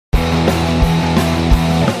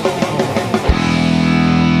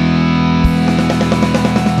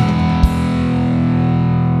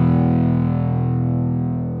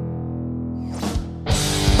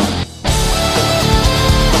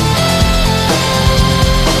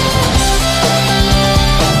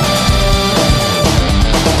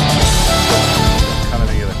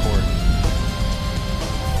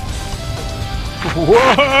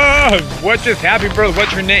Whoa! What just happened, brother?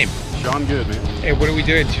 What's your name? Sean Good, man. Hey, what are we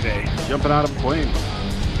doing today? Jumping out of a plane.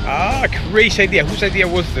 Ah, crazy idea. Whose idea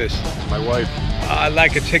was this? My wife. I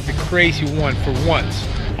like to take the crazy one for once.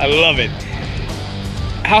 I love it.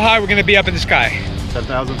 How high are we gonna be up in the sky?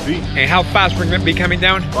 10,000 feet. And how fast we're gonna be coming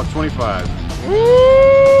down? About 25.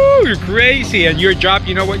 Woo! You're crazy. And your job,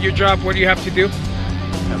 you know what your job, what do you have to do?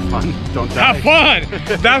 Have fun. Don't die. Have fun!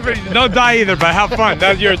 Don't die either, but have fun.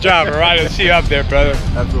 That's your job, all right? I'll see you up there, brother.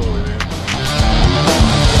 Absolutely, man.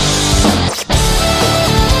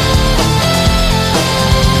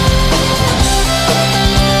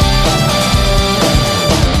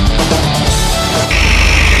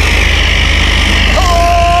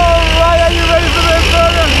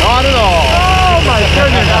 Not at all. Oh my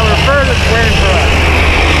goodness, our bird is waiting for us.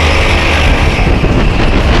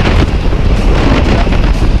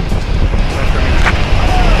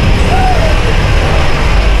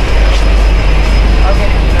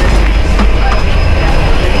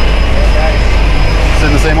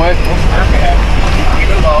 Sitting the same way? Okay. Keep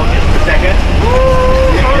it low just a second.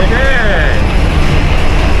 Okay.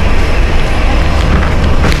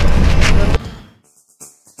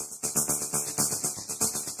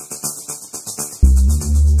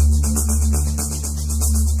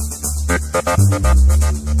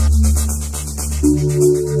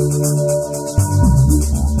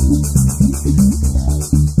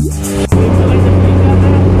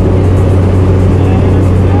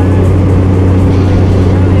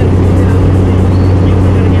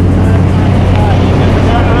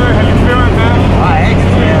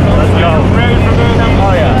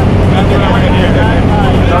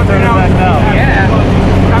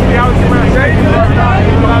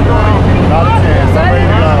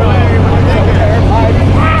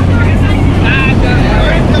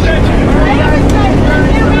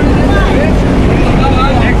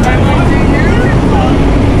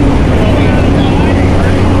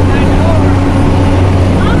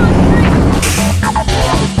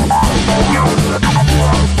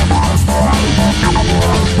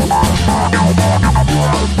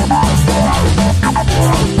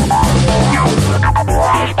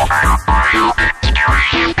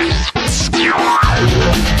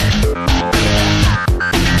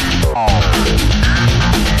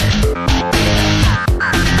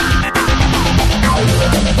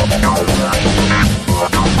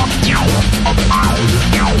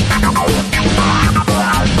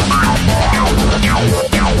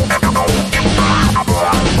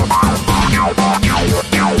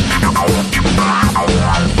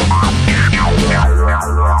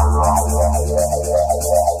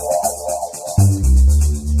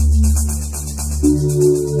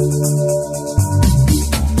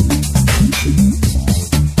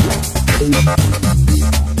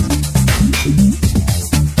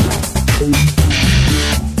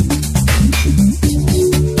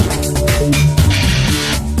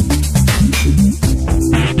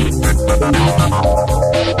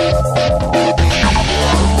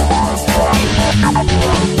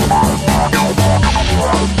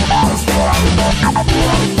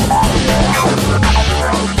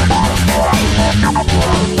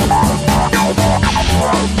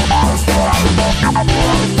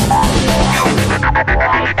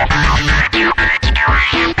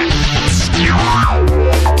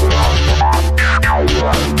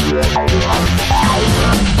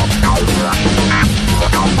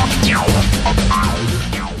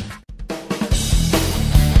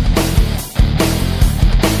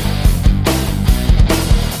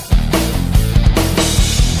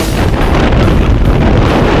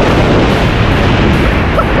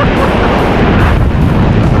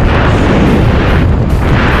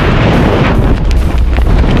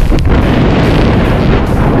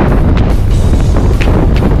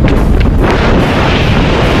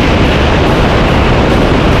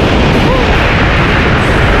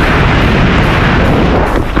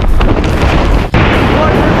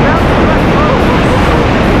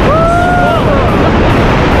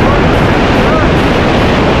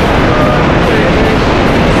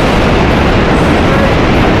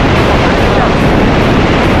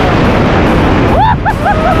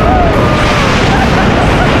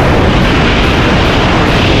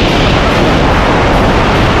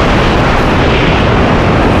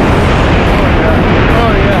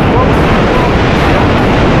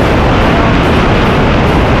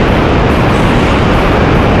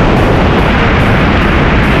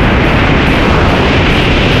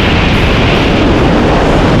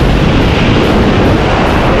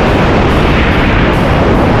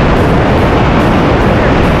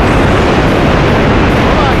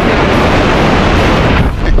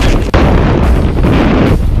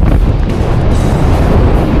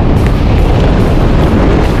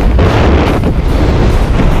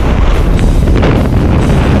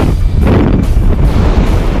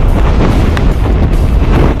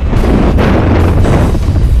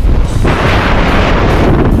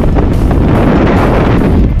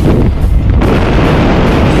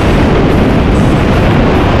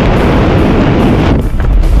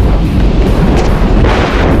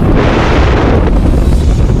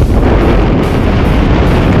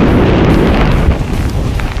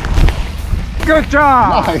 Good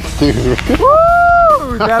job! Nice, dude.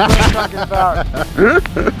 Woo! That's what I'm talking about.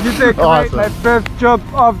 You did great. Awesome. My first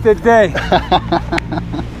jump of the day.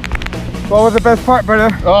 What was the best part,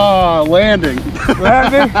 brother? Oh, landing.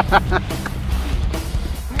 Landing?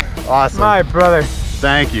 Awesome. My brother.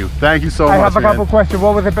 Thank you. Thank you so much. I have a couple man. questions.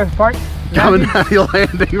 What was the best part? Coming down your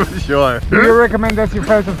landing for sure. Do you recommend this to your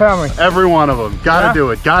friends and family? Every one of them. Gotta Yeah? do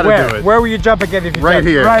it. Gotta do it. Where will you jump again if you Right jump?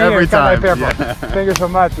 here, Right every here, Skydive time. Pepperell. Yeah. Thank you so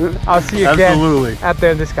much. I'll see you again Absolutely. out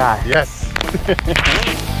there in the sky. Yes.